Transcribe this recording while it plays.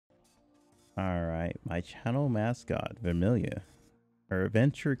All right, my channel mascot, Vermilia. Her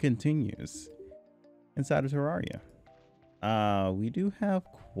adventure continues inside of Terraria. We do have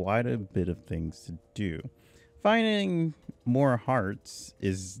quite a bit of things to do. Finding more hearts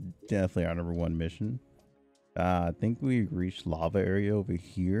is definitely our #1 mission. I think we reached lava area over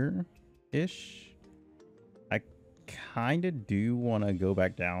here-ish. I kind of do want to go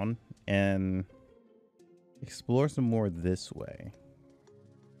back down and explore some more this way,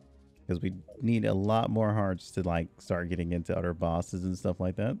 because we need a lot more hearts to like start getting into other bosses and stuff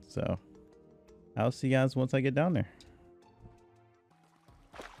like that. So I'll see you guys once I get down there.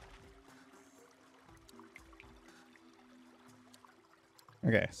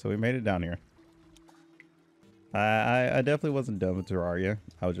 Okay, so we made it down here. I definitely wasn't done with Terraria.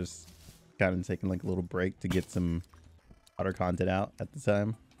 I was just kind of taking like a little break to get some other content out at the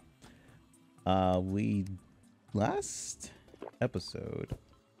time. We last episode.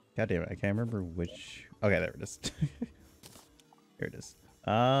 God damn it, I can't remember which. Okay, there it is. Here it is.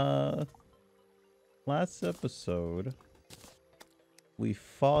 Last episode we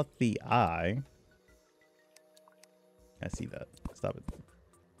fought the eye. I see that. Stop it.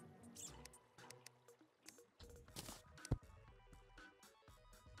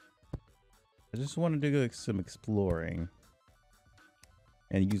 I just wanted to do some exploring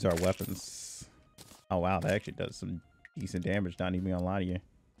and use our weapons. Oh wow, that actually does some decent damage, not even gonna lie to you.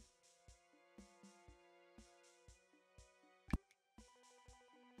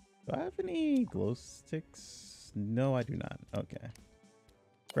 Do I have any glow sticks? No, I do not. Okay.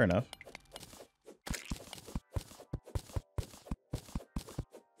 Fair enough.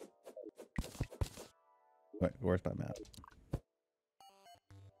 Wait, where's my map?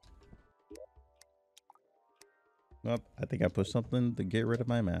 Nope, I think I pushed something to get rid of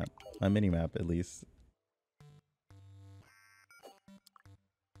my map. My mini map, at least.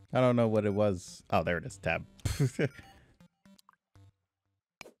 I don't know what it was. Oh, there it is. Tab.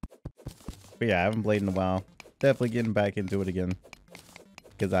 But yeah, I haven't played in a while. Definitely getting back into it again,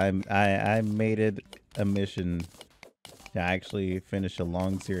 because I made it a mission to actually finish a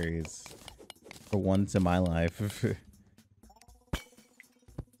long series for once in my life.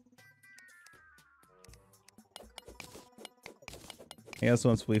 I guess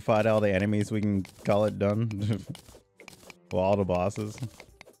once we fight all the enemies, we can call it done. Well, all the bosses.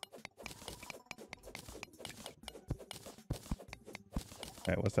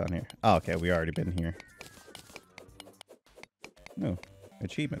 Alright, what's down here? Oh, okay, we already been here. No,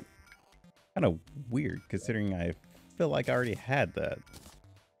 achievement. Kind of weird, considering I feel like I already had that.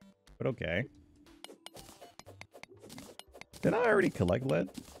 But okay. Did I already collect lead?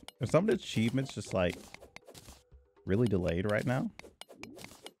 Are some of the achievements just like really delayed right now?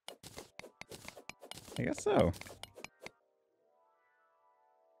 I guess so. What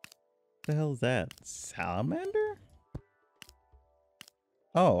the hell is that? Salamander?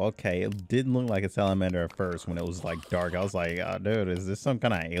 Oh, okay. It didn't look like a salamander at first when it was like dark. I was like, oh, dude, is this some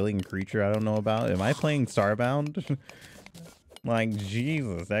kind of alien creature I don't know about? Am I playing Starbound? Like,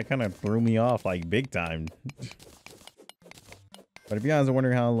 Jesus, that kind of threw me off like big time. But if you guys are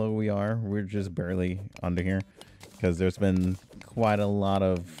wondering how low we are, we're just barely under here, because there's been quite a lot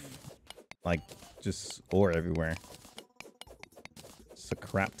of like just ore everywhere. It's a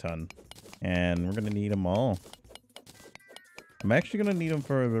crap ton, and we're gonna need them all. I'm actually gonna need them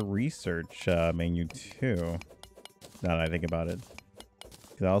for the research menu too, now that I think about it.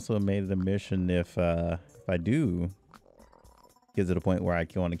 Because I also made it a mission if I do get to the point where I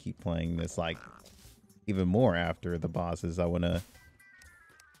want to keep playing this like even more after the bosses, I want to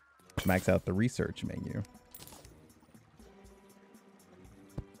max out the research menu.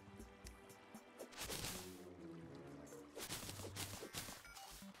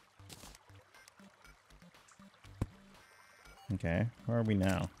 Okay, where are we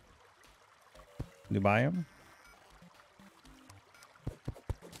now? New biome?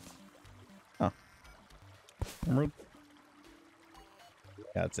 Oh. Emerald?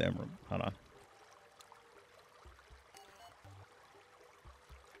 Yeah, it's emerald. Hold on.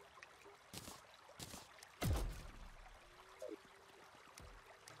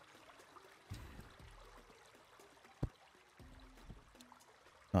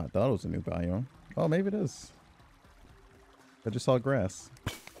 Oh, I thought it was a new biome. Oh, maybe it is. I just saw grass.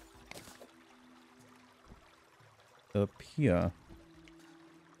 Up here.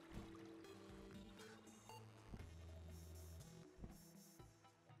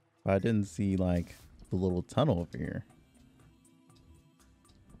 I didn't see like the little tunnel over here.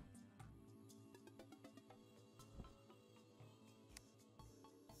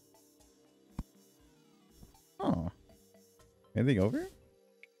 Oh. Anything over here?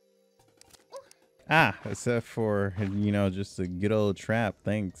 Ah, except for, you know, just a good old trap.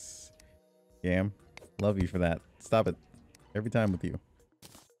 Thanks, Yam. Love you for that. Stop it. Every time with you.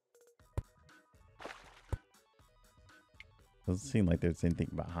 Doesn't seem like there's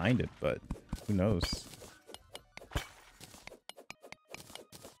anything behind it, but who knows?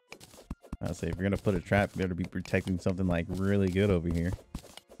 I'll say if you're gonna put a trap, you better be protecting something like really good over here.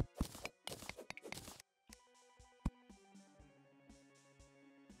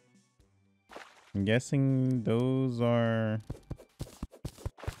 I'm guessing those are...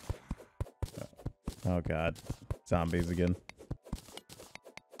 Oh god. Zombies again.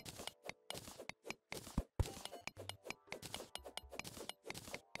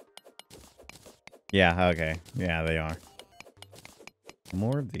 Yeah, okay. Yeah, they are.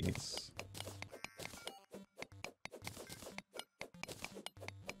 More of these.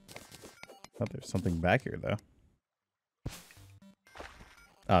 Oh, there's something back here, though.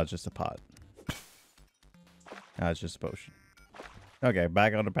 Oh, it's just a pot. Oh, it's just a potion. Okay,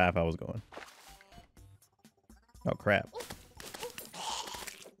 back on the path I was going. Oh, crap.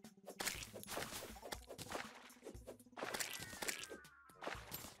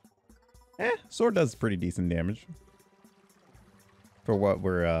 Sword does pretty decent damage. For what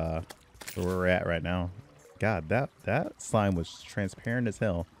we're where we're at right now. God, that slime was transparent as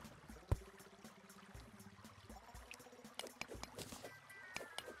hell.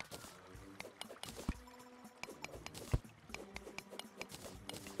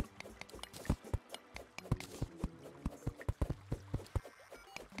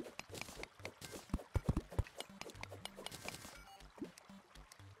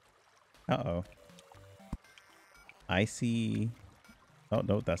 Uh-oh. Icy. Oh,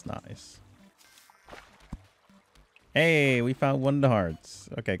 no, that's nice. Hey, we found one of the hearts.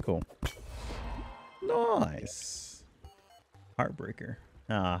 Okay, cool. Nice. Heartbreaker.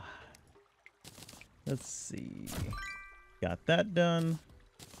 Ah. Let's see. Got that done.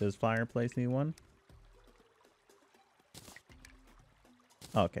 Does fireplace need one?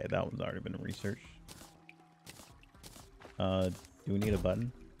 Okay, that one's already been researched. Do we need a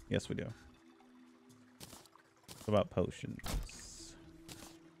button? Yes, we do. What about potions?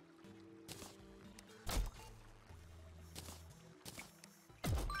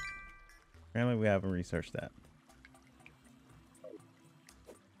 Apparently we haven't researched that.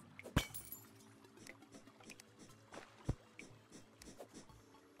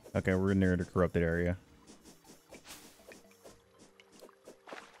 Okay, we're near the corrupted area.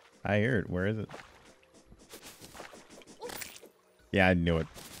 I hear it. Where is it? Yeah, I knew it.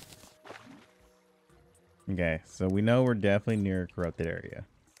 Okay, so we know we're definitely near a corrupted area.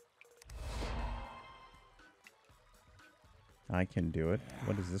 I can do it.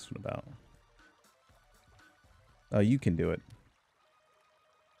 What is this one about? Oh, you can do it.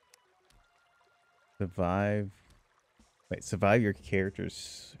 Survive. Wait, survive your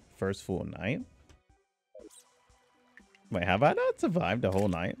character's first full night? Wait, have I not survived the whole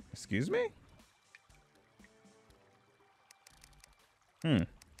night? Excuse me?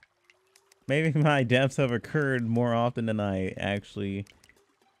 Maybe my deaths have occurred more often than I actually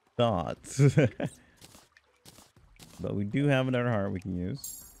thought. But we do have another heart we can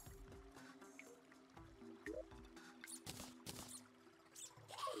use.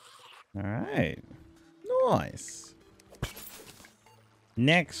 All right. Nice.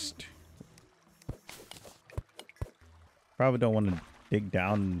 Next. Probably don't want to dig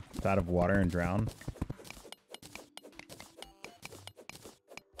down out of water and drown.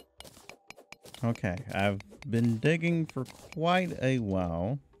 Okay, I've been digging for quite a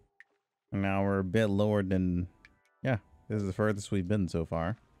while. Now we're a bit lower than... Yeah, this is the furthest we've been so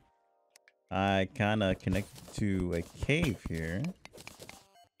far. I kind of connected to a cave here.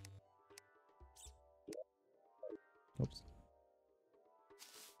 Oops.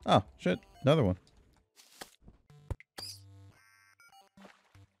 Oh, shit. Another one.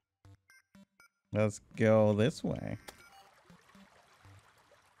 Let's go this way.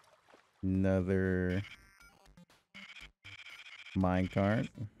 Another minecart.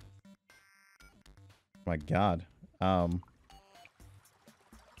 My God. How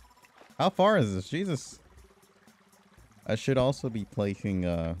far is this? Jesus. I should also be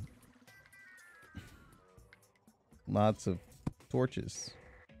placing lots of torches.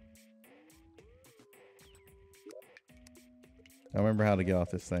 I remember how to get off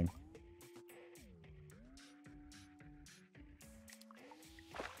this thing.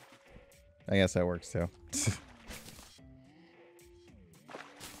 I guess that works too.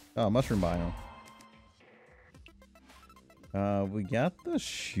 Oh, mushroom biome. We got the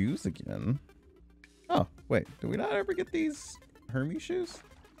shoes again. Oh, wait. Did we not ever get these Hermes shoes?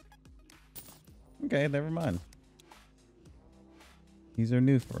 Okay, never mind. These are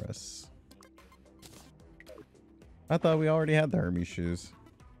new for us. I thought we already had the Hermes shoes.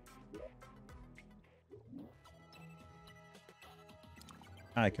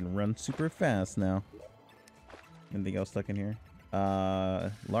 I can run super fast now. Anything else stuck in here?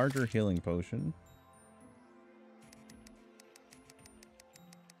 Larger healing potion.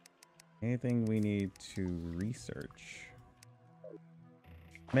 Anything we need to research?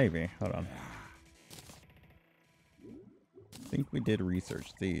 Maybe. Hold on. I think we did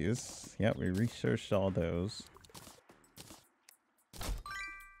research these. Yep, we researched all those.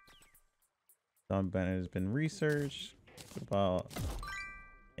 Don Bennett has been researched. What about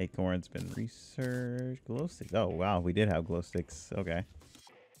Acorn's been researched? Glow sticks. Oh wow, we did have glow sticks. Okay.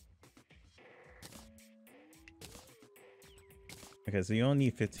 Okay, so you only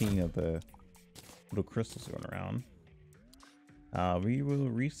need 15 of the little crystals going around. We will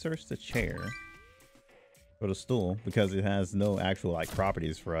research the chair or the stool because it has no actual like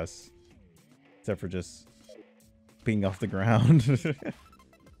properties for us except for just being off the ground.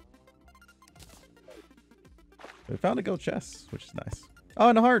 We found a gold chest, which is nice. Oh,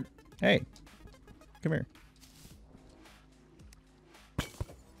 and a heart. Hey, come here.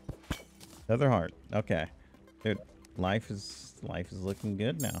 Another heart. Okay, dude. Life is looking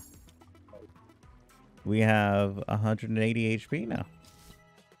good now. We have 180 HP now.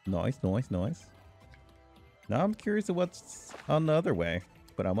 Nice, nice, nice. Now I'm curious of what's on the other way,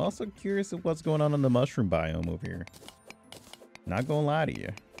 but I'm also curious of what's going on in the mushroom biome over here. Not gonna lie to you.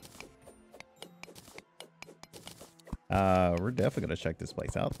 We're definitely gonna check this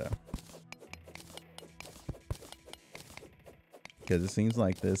place out though, because it seems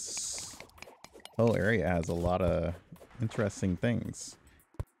like this whole area has a lot of interesting things.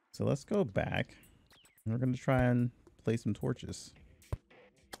 So let's go back. We're gonna try and place some torches.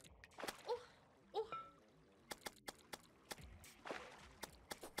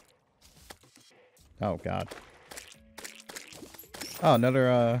 Oh god. Oh,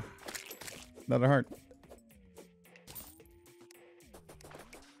 another heart.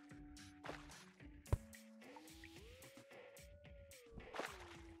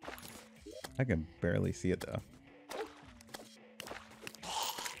 I can barely see it though.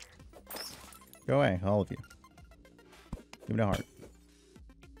 Go away, all of you. Give me a heart.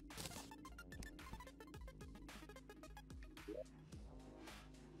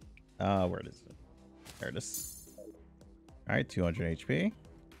 Where is it? There it is. Alright, 200 HP.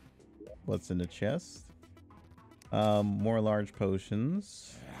 What's in the chest? More large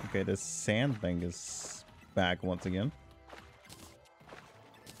potions. Okay, this sand thing is back once again.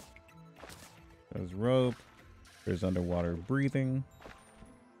 There's rope. There's underwater breathing.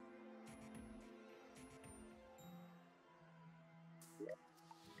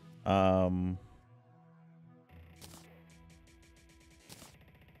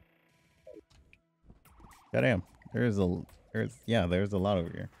 Goddamn. There's a lot over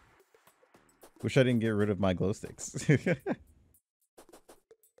here. Wish I didn't get rid of my glow sticks.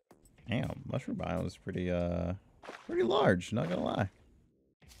 Damn, mushroom biome is pretty large, not gonna lie.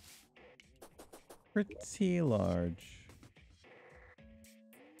 Pretty large.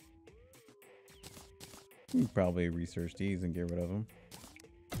 You can probably research these and get rid of them.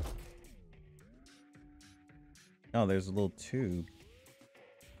 Oh, there's a little tube.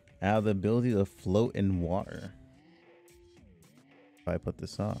 Have the ability to float in water. If I put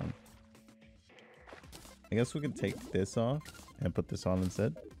this on. I guess we can take this off and put this on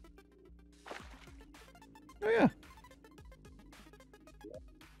instead. Oh yeah.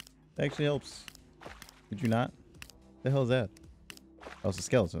 That actually helps. Did you not? The hell is that? Oh, it's a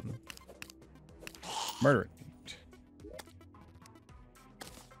skeleton. Murder it.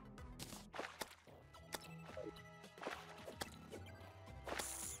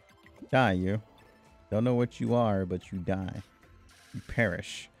 Die, you. Don't know what you are, but you die. You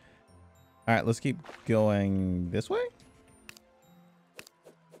perish. Alright, let's keep going this way.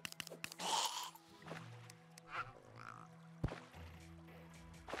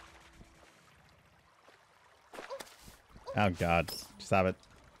 Oh god. Stop it.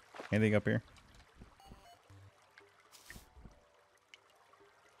 Anything up here?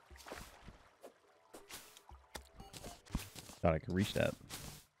 Thought I could reach that.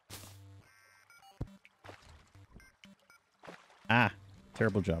 Ah,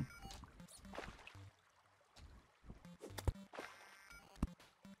 terrible jump.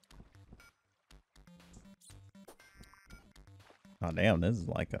 Oh damn, this is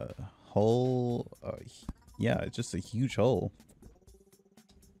like a hole. Yeah, it's just a huge hole.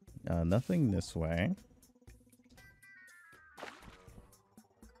 Nothing this way.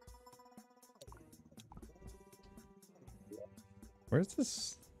 Where's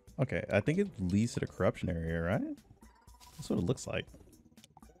this? Okay, I think it leads to the corruption area, right? That's what it looks like.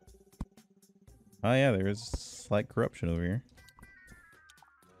 Oh yeah, there's slight corruption over here.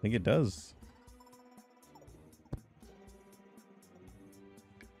 I think it does.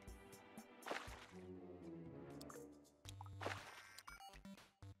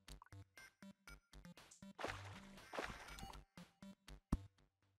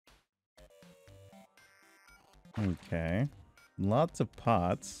 Okay. Lots of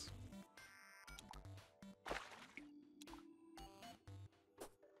pots.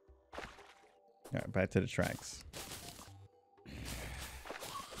 Alright, back to the tracks.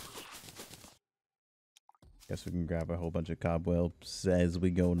 Guess we can grab a whole bunch of cobwebs as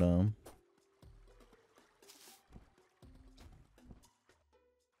we go down.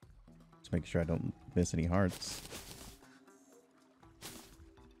 Just make sure I don't miss any hearts.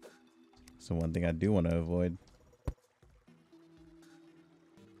 So one thing I do want to avoid.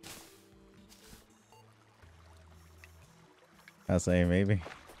 I'll say maybe.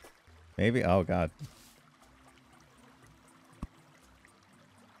 Maybe. Oh god.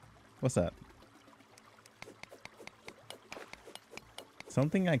 What's that?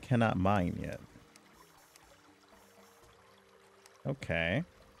 Something I cannot mine yet. Okay.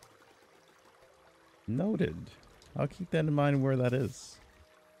 Noted. I'll keep that in mind where that is.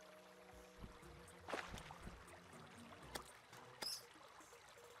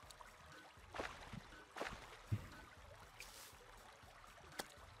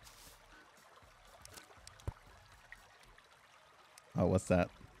 Oh, what's that?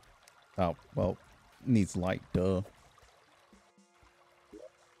 Oh, well, needs light, duh.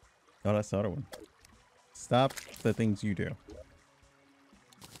 Oh, that's the other one. Stop the things you do.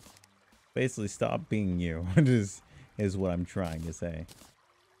 Basically, stop being you. is what I'm trying to say.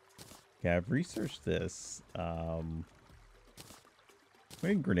 Okay, I've researched this. How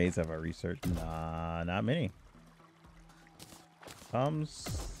many grenades have I researched? Nah, not many.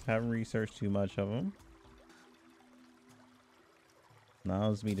 Haven't researched too much of them.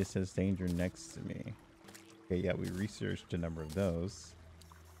 Allows me to sense danger next to me. Okay, yeah, we researched a number of those.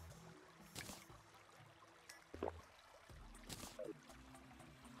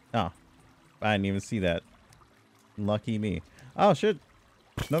 Oh, I didn't even see that. Lucky me. Oh, shit.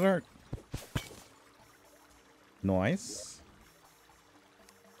 Another heart. Nice.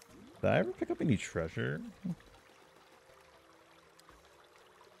 Did I ever pick up any treasure?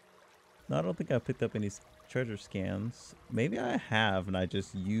 No, I don't think I picked up any treasure scans. Maybe I have, and I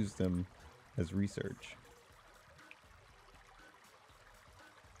just used them as research.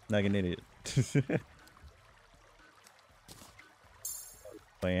 Like an idiot.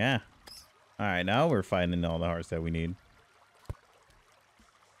 But yeah. Alright, now we're finding all the hearts that we need.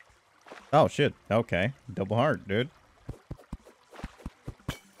 Oh, shit. Okay. Double heart, dude.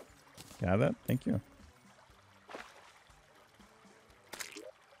 Got that? Thank you.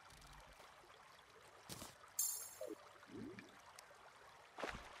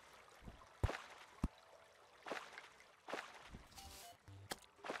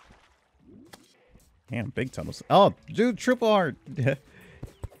 Damn, big tunnels. Oh, dude, triple heart.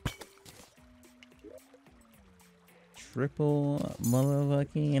 Triple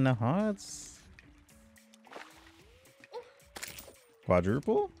motherfucking hearts.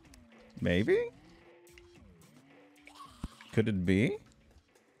 Quadruple? Maybe? Could it be?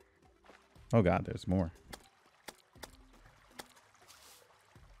 Oh god, there's more.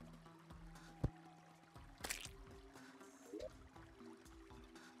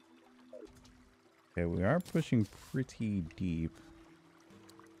 Okay, we are pushing pretty deep.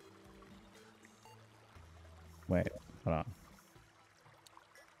 Wait, hold on.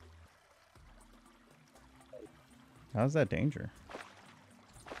 How's that danger?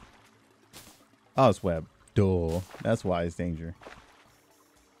 Oh, it's web. Duh. That's why it's danger.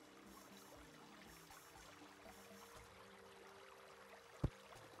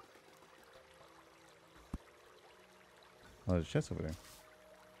 Oh, there's a chest over there.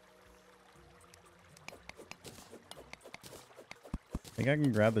 Think I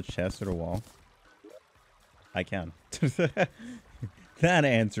can grab the chest or the wall? I can. That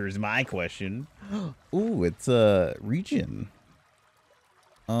answers my question. Ooh, it's a region.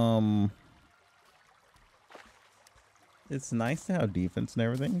 It's nice to have defense and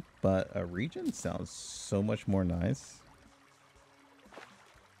everything, but a region sounds so much more nice.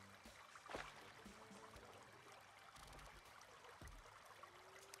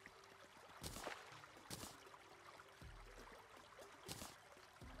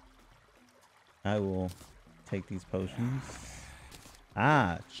 I will take these potions.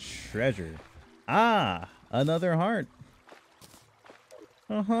 Ah, treasure. Ah, another heart.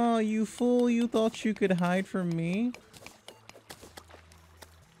 Uh-huh, you fool. You thought you could hide from me?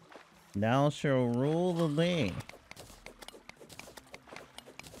 Thou shall rule the day.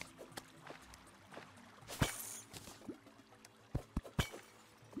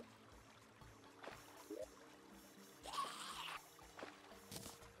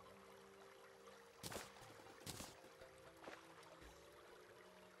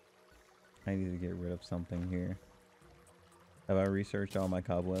 I need to get rid of something here. Have I researched all my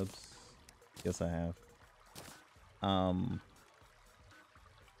cobwebs? Yes, I have. Oh,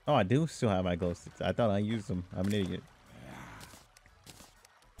 I do still have my glow sticks. I thought I used them. I'm an idiot.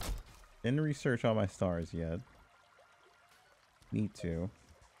 Didn't research all my stars yet. Need to.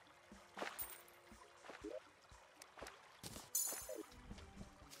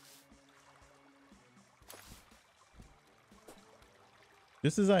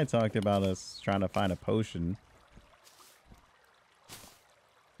 Just as I talked about us trying to find a potion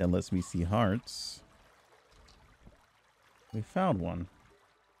that lets me see hearts, we found one.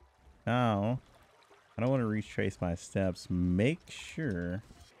 Now, I don't want to retrace my steps. Make sure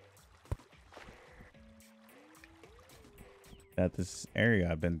that this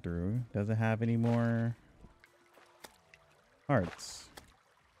area I've been through doesn't have any more hearts.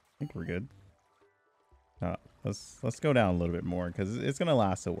 I think we're good. Let's go down a little bit more because it's gonna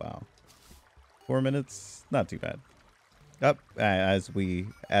last a while. 4 minutes, not too bad. Up as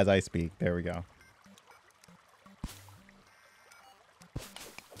I speak. There we go.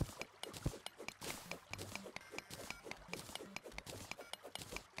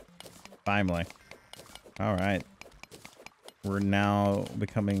 Finally. All right. We're now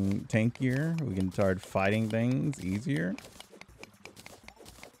becoming tankier. We can start fighting things easier.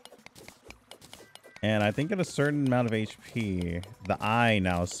 And I think at a certain amount of HP, the eye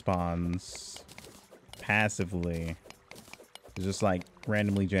now spawns passively. It's just like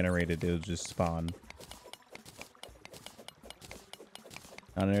randomly generated. It'll just spawn.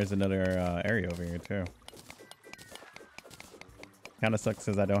 And there's another area over here too. Kind of sucks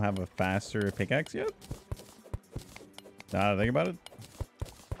because I don't have a faster pickaxe yet. Now that I think about it.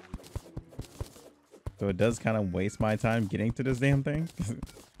 So it does kind of waste my time getting to this damn thing.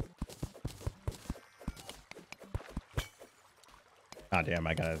 Ah, damn,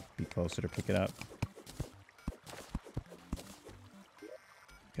 I gotta be closer to pick it up.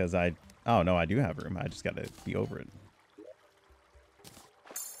 Because oh no, I do have room. I just gotta be over it.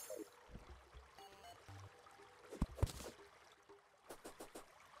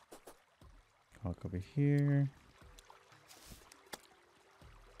 Walk over here.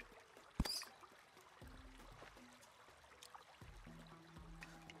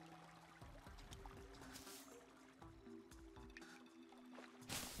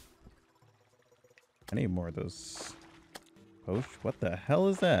 I need more of those. What the hell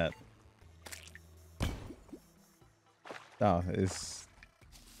is that? Oh, it's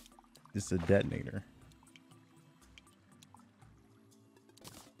a detonator.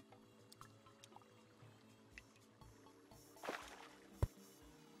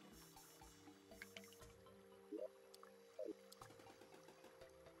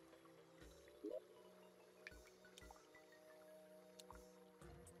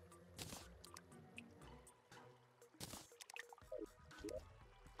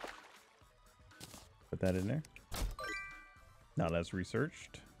 Put that in there. Now that's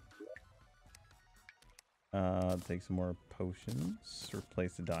researched. Take some more potions.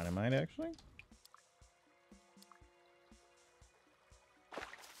 Replace the dynamite, actually.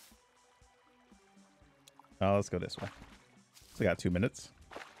 Oh, let's go this way. So we got 2 minutes.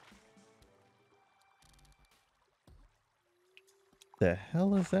 The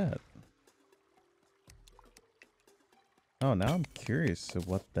hell is that? Oh, now I'm curious of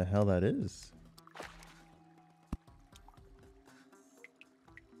what the hell that is.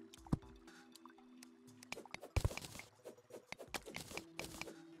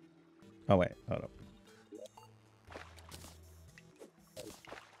 Oh, wait. Hold up.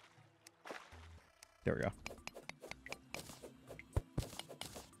 There we go.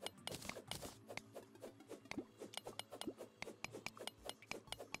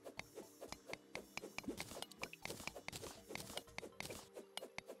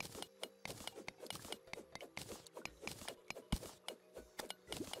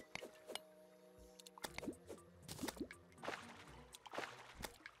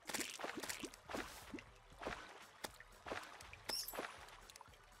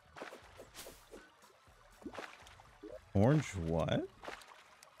 Orange what?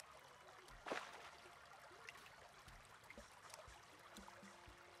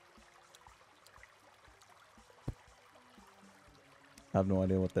 I have no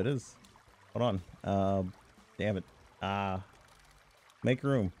idea what that is. Hold on. Damn it. Make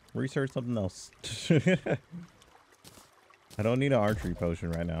room. Research something else. I don't need an archery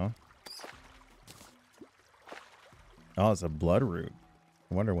potion right now. Oh, it's a blood root.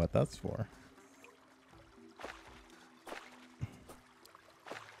 I wonder what that's for.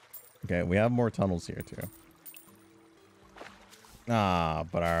 Okay, we have more tunnels here too.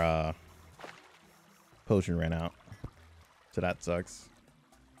 But our potion ran out. So that sucks.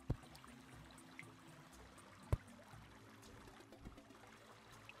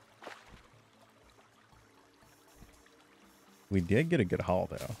 We did get a good haul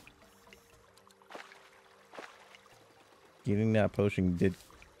though. Getting that potion did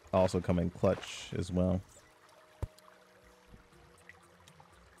also come in clutch as well.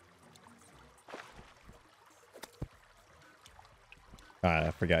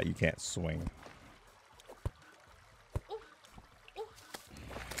 I forgot you can't swing.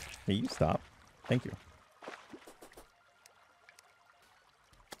 Hey, you stop. Thank you.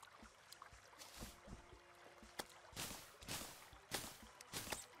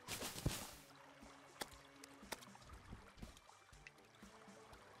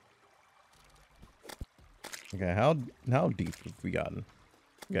 Okay, how deep have we gotten?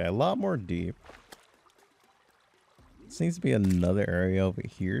 Okay, a lot more deep. Seems to be another area over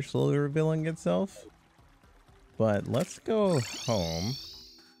here slowly revealing itself. But let's go home.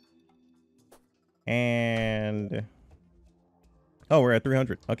 And oh, we're at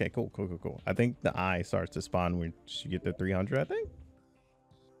 300. Okay, cool. I think the eye starts to spawn when you get to 300, I think.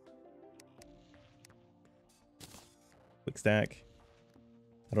 Quick stack.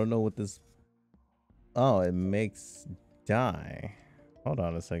 I don't know what this... Oh, it makes dye. Hold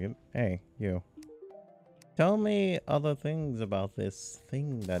on a second. Hey, you. Tell me other things about this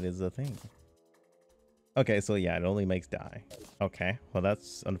thing that is a thing. Okay, so yeah, it only makes dye. Okay, well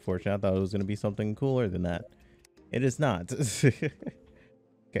that's unfortunate. I thought it was going to be something cooler than that. It is not.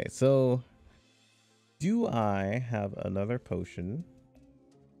 Okay, so do I have another potion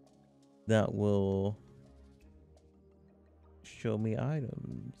that will show me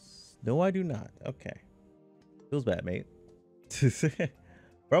items? No, I do not. Okay. Feels bad, mate.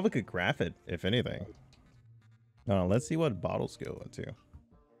 Probably could craft it, if anything. Let's see what bottles go into.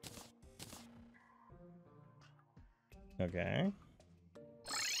 Okay.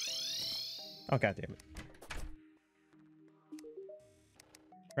 Oh, god damn it.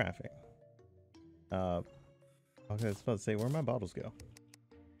 Crafting. Okay, I was about to say, where'd my bottles go?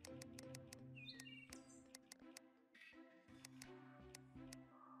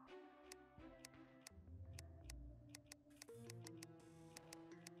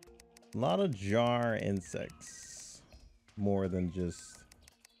 A lot of jar insects. More than just,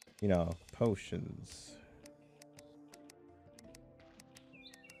 you know, potions.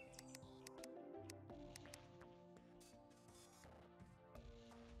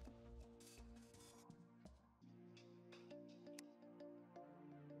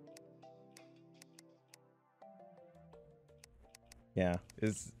 Yeah,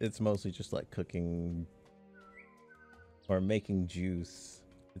 it's mostly just like cooking or making juice.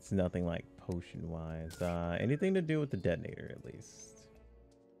 It's nothing like potion wise. Anything to do with the detonator at least?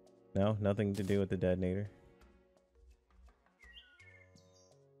 No, nothing to do with the detonator.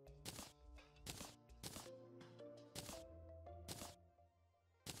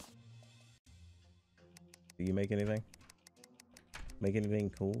 Do you make anything? Make anything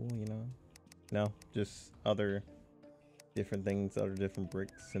cool, you know? No, just other different things, other different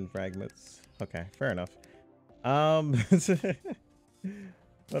bricks and fragments. Okay, fair enough.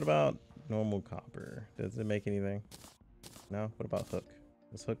 What about normal copper? Does it make anything? No? What about hook?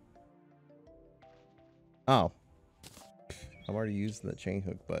 This hook? Oh. I'm already using the chain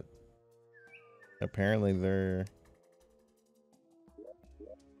hook, but apparently they're...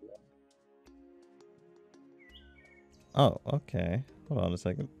 Oh, okay. Hold on a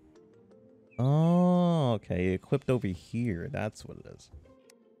second. Oh, okay. Equipped over here. That's what it is.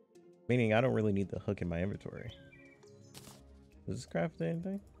 Meaning I don't really need the hook in my inventory. Does this craft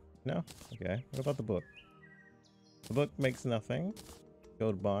anything? No? Okay. What about the book? The book makes nothing.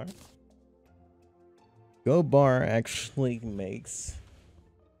 Gold bar. Gold bar actually makes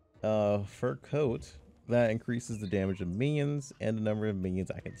a fur coat that increases the damage of minions and the number of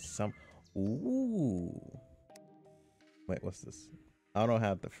minions I can summon. Ooh. Wait, what's this? I don't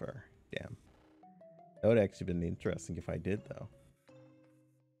have the fur. Damn. That would actually been interesting if I did though.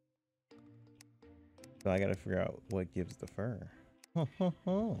 So I gotta figure out what gives the fur.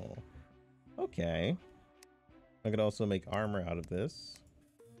 Okay. I could also make armor out of this.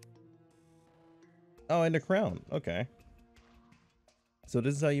 Oh, and a crown. Okay. So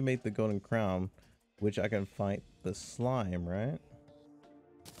this is how you make the golden crown, which I can fight the slime, right?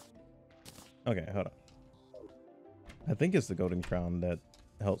 Okay, hold on. I think it's the golden crown that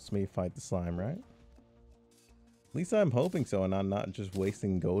helps me fight the slime, right? At least I'm hoping so, and I'm not just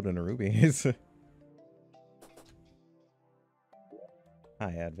wasting gold and rubies.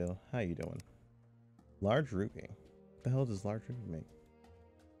 Hi, Advil. How you doing? Large ruby. What the hell does large ruby make?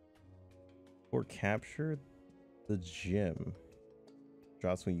 Or capture the gem.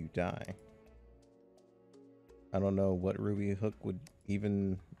 Drops when you die. I don't know what ruby hook would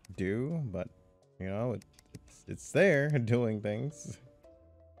even do, but you know, it's there doing things.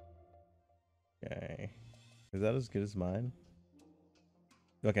 Okay. Is that as good as mine?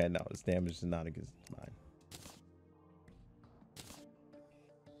 Okay, no, its damage is not as good as mine.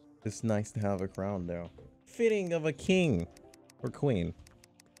 It's nice to have a crown though. Fitting of a king or queen.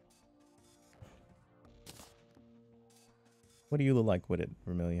 What do you look like with it,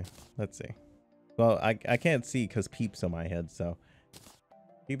 Vermilia? Let's see. Well, I can't see because Peep's on my head, so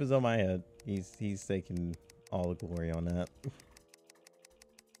Peep is on my head. He's taking all the glory on that.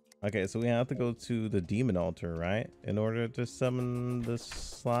 Okay, so we have to go to the demon altar, right? In order to summon the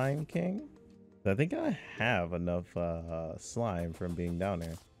slime king? I think I have enough slime from being down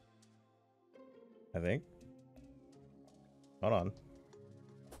there. I think. Hold on.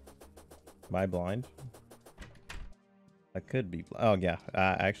 Am I blind? I could be. Oh, yeah.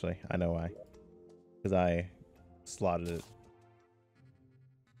 Actually, I know why. Because I slotted it.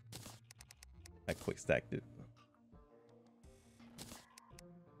 I quick stacked it.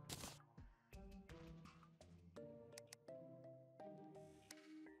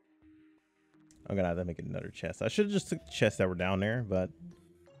 I'm gonna have to make another chest. I should have just took the chests that were down there, but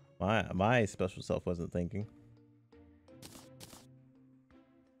my special self wasn't thinking.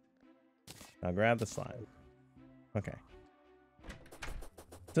 Now grab the slime. Okay.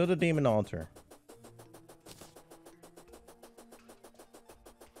 To the demon altar.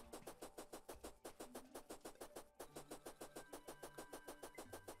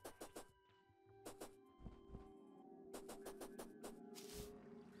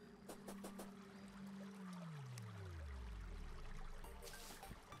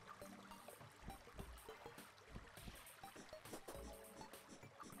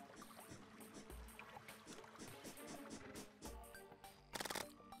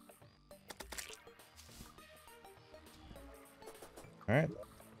 All right,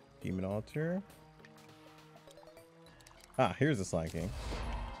 demon altar. Ah, here's the slime king.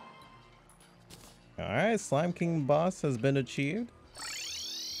 All right, slime king boss has been achieved.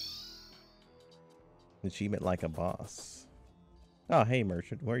 Achievement like a boss. Oh, hey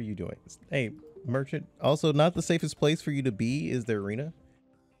merchant, what are you doing? Hey merchant, also not the safest place for you to be is the arena.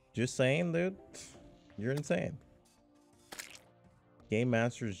 Just saying, dude, you're insane. Game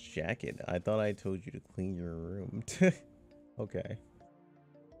master's jacket. I thought I told you to clean your room. Okay.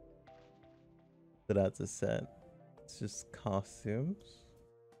 So that's a set. It's just costumes.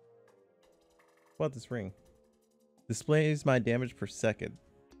 What about this ring? Displays my damage per second.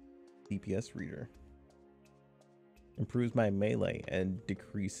 DPS reader. Improves my melee and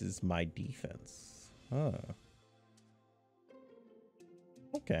decreases my defense. Huh.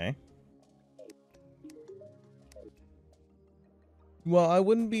 Okay. Well, I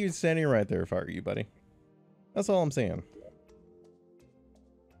wouldn't be standing right there if I were you, buddy. That's all I'm saying.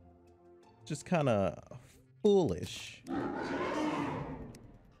 Just kind of foolish.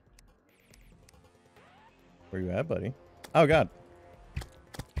 Where you at, buddy? Oh, God.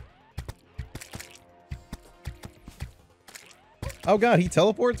 Oh, God, he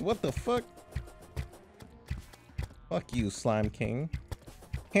teleports? What the fuck? Fuck you, Slime King.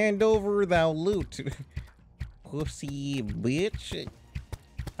 Hand over thou loot. Pussy bitch.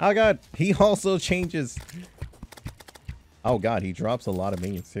 Oh, God, he also changes. Oh, God, he drops a lot of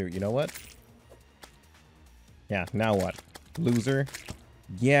minions, too. You know what? Yeah, now what? Loser?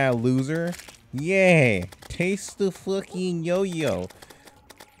 Yeah, loser. Yeah, taste the fucking yo-yo.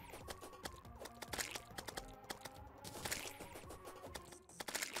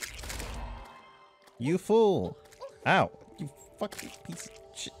 You fool. Ow. You fucking piece of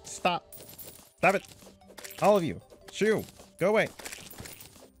shit. Stop. Stop it. All of you. Shoo. Go away.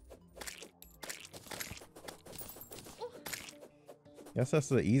 Guess that's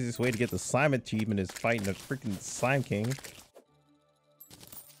the easiest way to get the slime achievement is fighting a freaking slime king.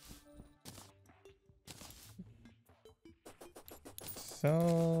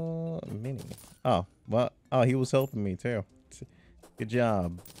 So many. Oh, well, oh, he was helping me too. Good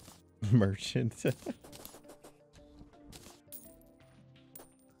job, merchant.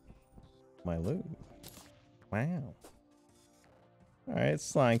 My loot. Wow. Alright,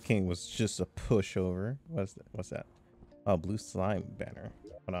 Slime King was just a pushover. What's that? What's that? Oh, blue slime banner.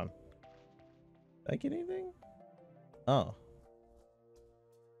 Hold on. Did I get anything? Oh.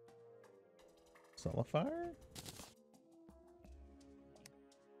 Sulfire?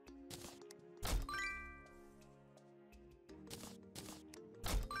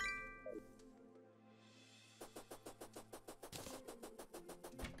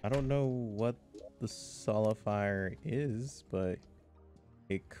 I don't know what the Solidifier is, but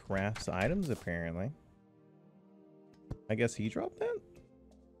it crafts items apparently. I guess he dropped that?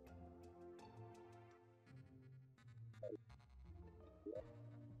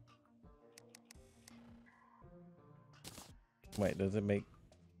 Wait, does it make...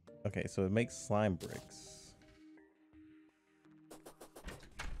 Okay, so it makes slime bricks.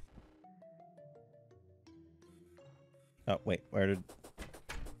 Oh, wait, where did...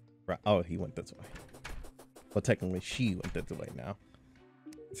 Oh, he went this way. Well, technically she went this way now.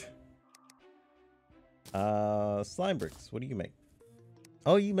 Slime bricks, what do you make?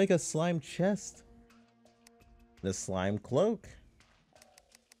 Oh, you make a slime chest. The slime cloak.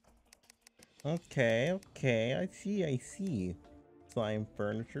 Okay, okay, I see. Slime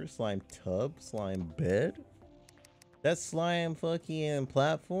furniture, slime tub, slime bed. That slime fucking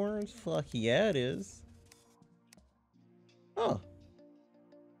platforms? Fuck yeah, it is. Oh.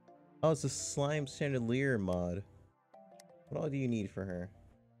 Oh, it's a slime chandelier mod. What all do you need for her?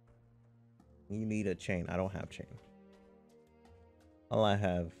 You need a chain. I don't have chain. All I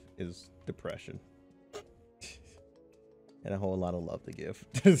have is depression. And a whole lot of love to give.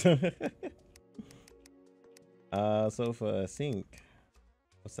 Sofa, sink.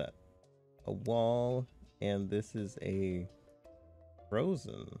 What's that? A wall, and this is a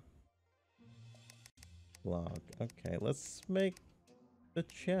frozen block. Okay, let's make the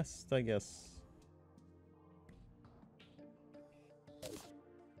chest, I guess.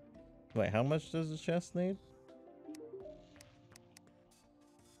 Wait, how much does the chest need?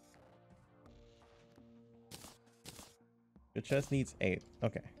 The chest needs 8.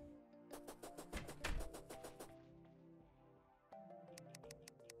 Okay.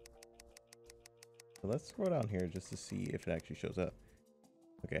 So let's scroll down here just to see if it actually shows up.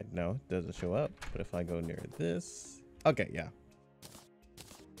 Okay, no, it doesn't show up. But if I go near this... Okay, yeah.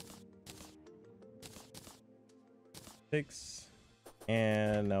 6.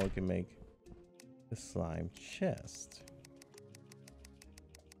 And now we can make the slime chest.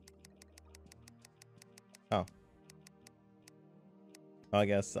 Oh. I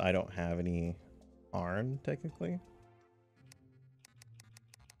guess I don't have any iron, technically.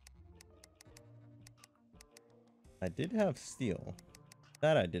 I did have steel.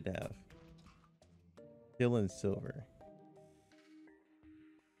 That I did have. Steel and silver.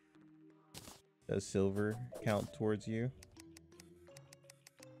 Does silver count towards you?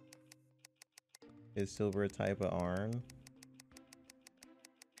 Is silver a type of iron?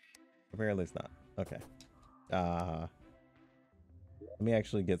 Apparently it's not. Okay. Let me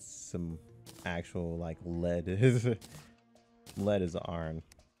actually get some actual like lead. Lead is iron.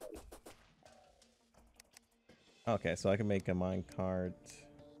 Okay, so I can make a minecart.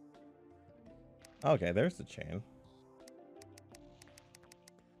 Okay, there's the chain.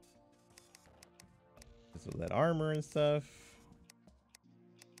 So that armor and stuff.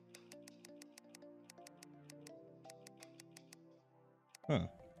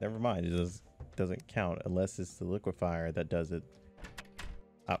 Never mind. It just doesn't count unless it's the liquefier that does it.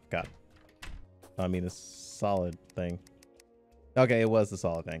 Oh, God. I mean, a solid thing. Okay, it was the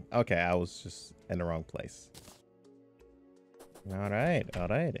solid thing. Okay, I was just in the wrong place. All right, all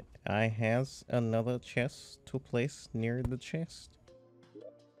right. I has another chest to place near the chest.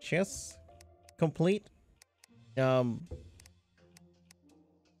 Chest complete.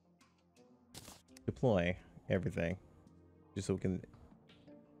 Deploy everything just so we can...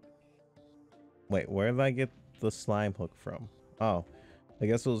 Wait, where did I get the slime hook from? Oh, I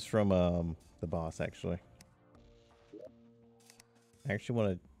guess it was from the boss, actually. I actually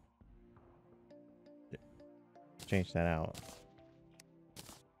want to change that out.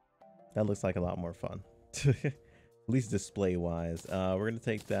 That looks like a lot more fun. At least display wise. We're gonna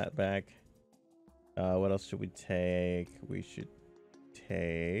take that back. What else should we take? We should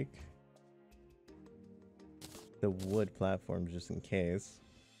take the wood platform just in case.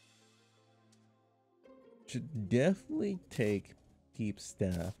 Should definitely take peep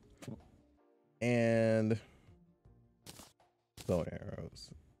staff and bow arrows.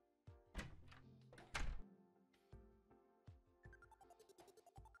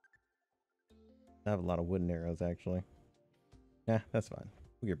 I have a lot of wooden arrows actually. Yeah, that's fine.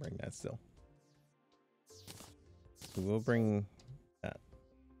 We can bring that still. So we'll bring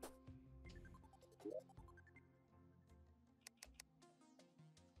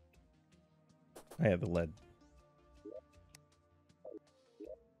I had the lead.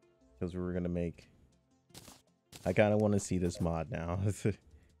 Because we were going to make... I kind of want to see this mod now.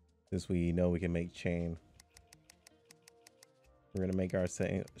 Since we know we can make chain. We're going to make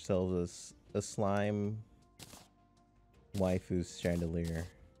ourselves a slime waifu chandelier.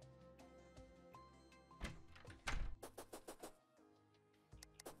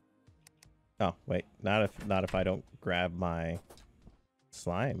 Oh, wait. Not if I don't grab my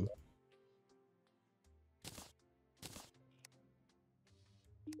slime.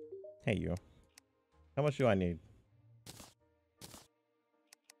 Hey, you. How much do I need?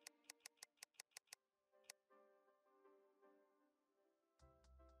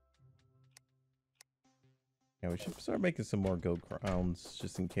 Yeah, we should start making some more gold crowns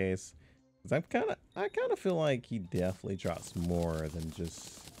just in case. Because I kind of feel like he definitely drops more than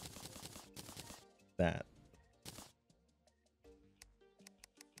just that.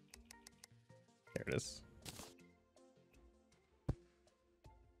 There it is.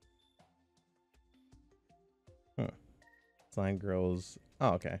 Huh. Slime grows. Oh,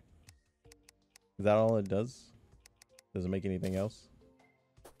 okay. Is that all it does? Does it make anything else?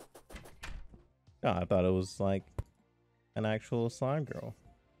 Oh, I thought it was like an actual slime girl.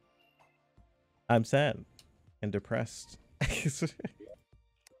 I'm sad and depressed.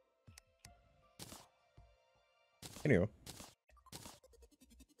 Anyway,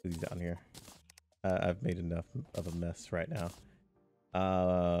 he's down here. I've made enough of a mess right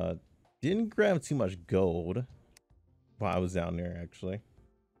now. Didn't grab too much gold while I was down there, actually,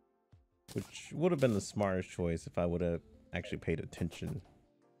 which would have been the smartest choice if I would have actually paid attention.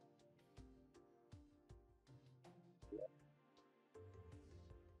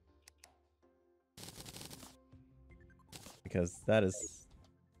 Because that is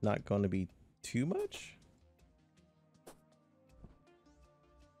not going to be too much.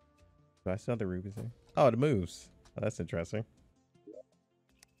 Do I still have the rubies there? Oh, it moves. Oh, that's interesting.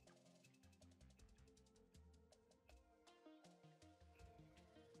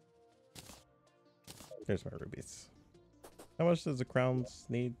 There's my rubies. How much does the crowns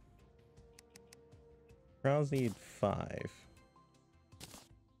need? Crowns need 5.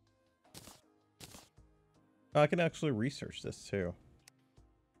 Oh, I can actually research this too.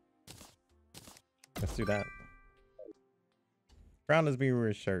 Let's do that. Crown is being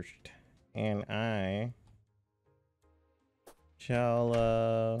researched. And I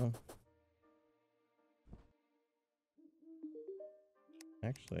shall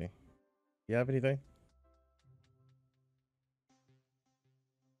actually, you have anything?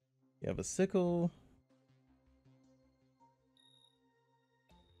 You have a sickle,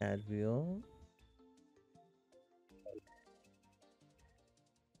 Advil,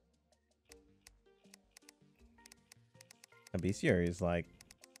 a bestiary is like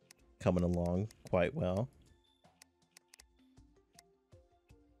coming along quite well,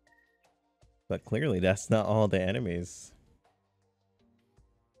 but clearly that's not all the enemies.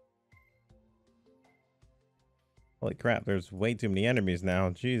 Holy crap, there's way too many enemies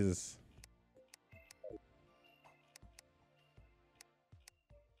now. Jesus.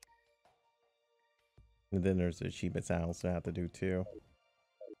 And then there's the achievements I also have to do too.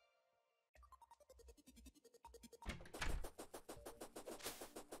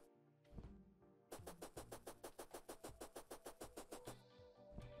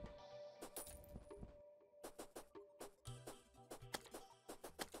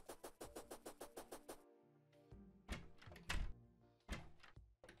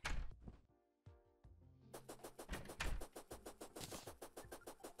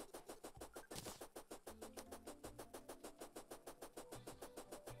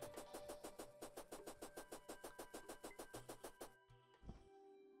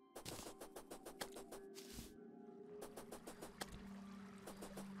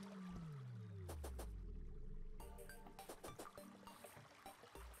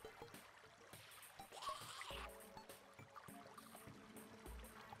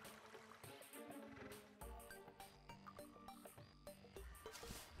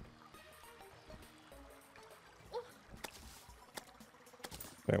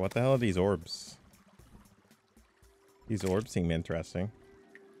 Wait, what the hell are these orbs? These orbs seem interesting.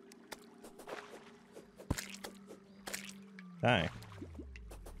 Die.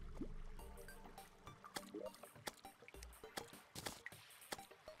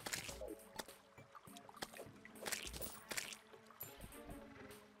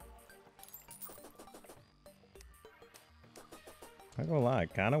 I'm not gonna lie, I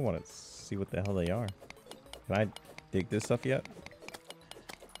kind of want to see what the hell they are. Can I dig this stuff yet?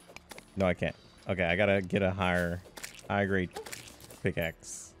 No, I can't. Okay, I gotta get a higher grade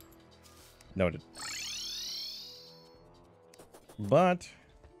pickaxe. Noted. But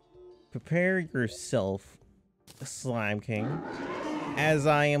prepare yourself, Slime King, as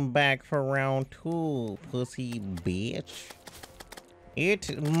I am back for round 2, pussy bitch.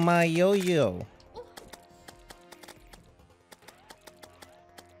 It's my yo-yo.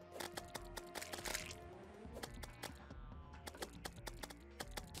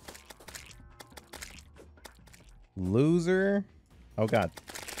 Loser. Oh god.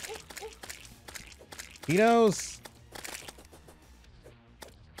 He knows.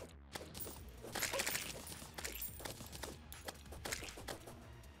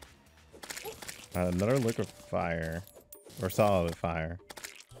 Another liquid fire. Or solid fire.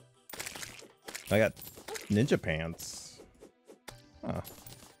 I got ninja pants. Huh.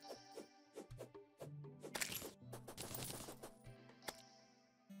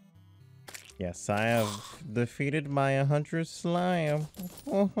 Yes, I have defeated my 100 slime.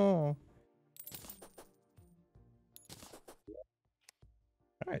 Alright,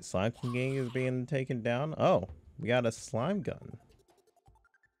 Slime King is being taken down. Oh, we got a slime gun.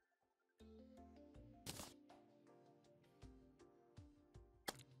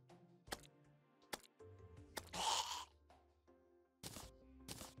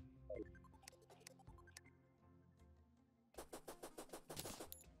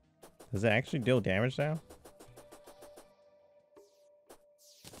 Does it actually deal damage now?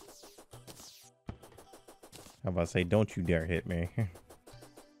 I'm about to say, don't you dare hit me.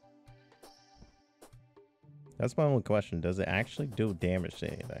 That's my only question. Does it actually do damage to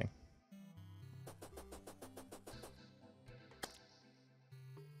anything?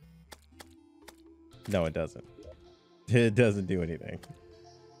 No, it doesn't. It doesn't do anything.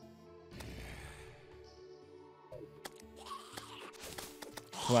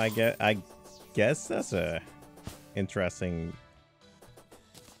 Well, I guess that's a interesting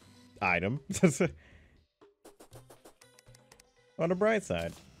item. On the bright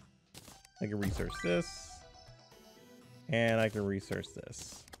side, I can research this, and I can research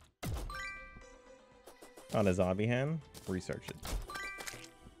this. On a zombie hand, research it.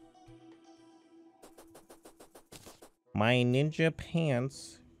 My ninja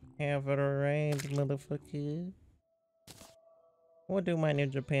pants have it arranged, motherfucker. What do my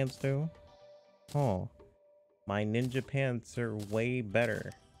ninja pants do? Oh, my ninja pants are way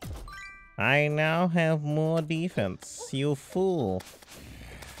better. I now have more defense, you fool.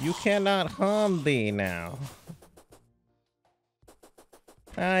 You cannot harm thee now.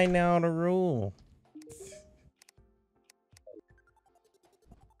 I know the rule.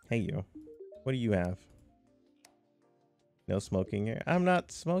 Hey you, what do you have? No smoking here? I'm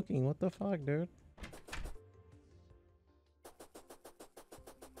not smoking, what the fuck, dude?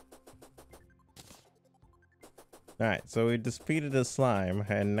 Alright, so we defeated the slime,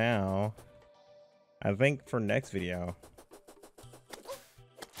 and now I think for next video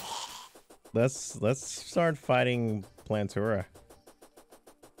let's start fighting Plantura.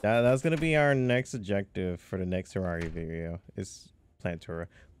 That's gonna be our next objective for the next Terraria video. Is Plantura.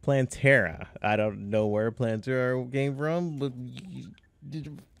 Plantera. I don't know where Plantera came from, but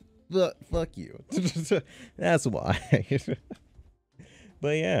fuck you. That's why.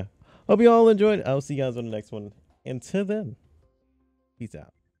 But yeah, hope you all enjoyed. I'll see you guys on the next one. Until then, peace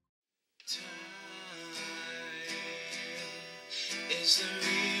out. Time is the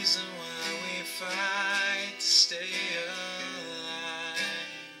reason why we fight to stay